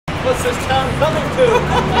What's this town coming to?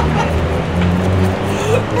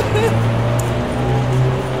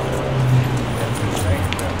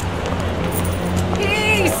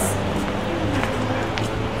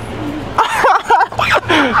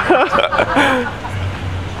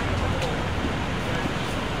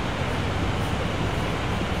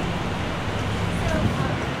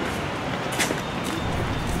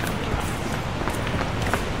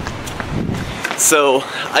 So,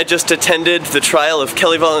 I just attended the trial of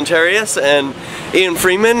Kelly Voluntarius and Ian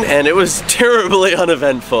Freeman, and it was terribly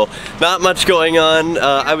uneventful. Not much going on.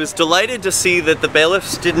 I was delighted to see that the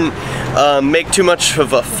bailiffs didn't make too much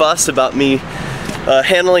of a fuss about me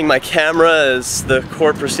handling my camera as the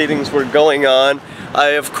court proceedings were going on. I,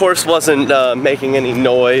 of course, wasn't making any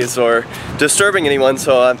noise or disturbing anyone,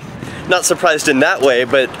 so I'm not surprised in that way,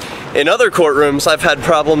 but in other courtrooms I've had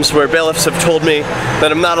problems where bailiffs have told me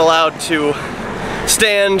that I'm not allowed to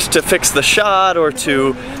stand to fix the shot or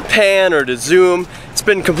to pan or to zoom. It's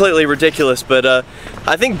been completely ridiculous, but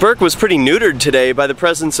I think Burke was pretty neutered today by the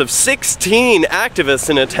presence of 16 activists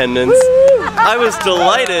in attendance. I was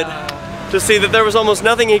delighted to see that there was almost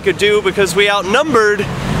nothing he could do because we outnumbered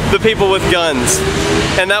the people with guns,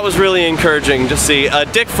 and that was really encouraging to see.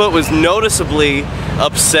 Dick Foot was noticeably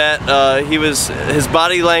upset. His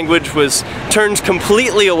body language was turned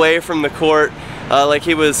completely away from the court, like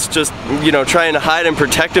he was just, you know, trying to hide and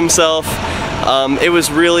protect himself. It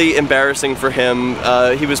was really embarrassing for him.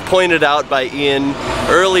 He was pointed out by Ian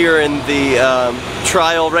earlier in the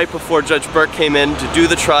trial, right before Judge Burke came in to do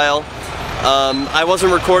the trial. I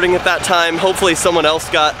wasn't recording at that time. Hopefully someone else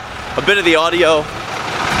got a bit of the audio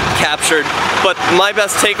captured, but my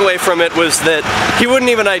best takeaway from it was that he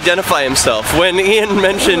wouldn't even identify himself. When Ian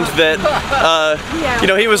mentioned that, you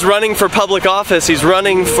know, he was running for public office, he's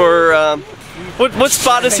running for, what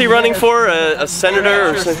spot is he running for? A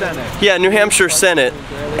senator? Or Senate. Yeah, New Hampshire Senate.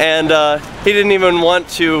 And he didn't even want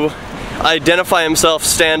to identify himself,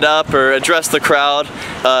 stand up, or address the crowd.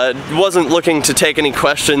 Wasn't looking to take any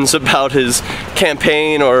questions about his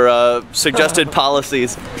campaign or suggested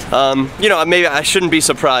policies. You know, maybe I shouldn't be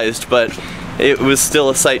surprised, but it was still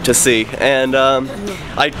a sight to see. And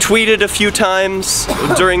I tweeted a few times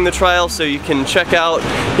during the trial, so you can check out,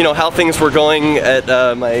 you know, how things were going at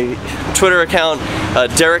my Twitter account,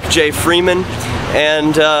 Derek J. Freeman.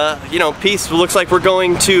 And, you know, peace. It looks like we're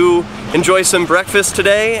going to enjoy some breakfast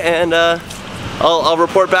today, and I'll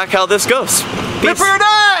report back how this goes. Peace.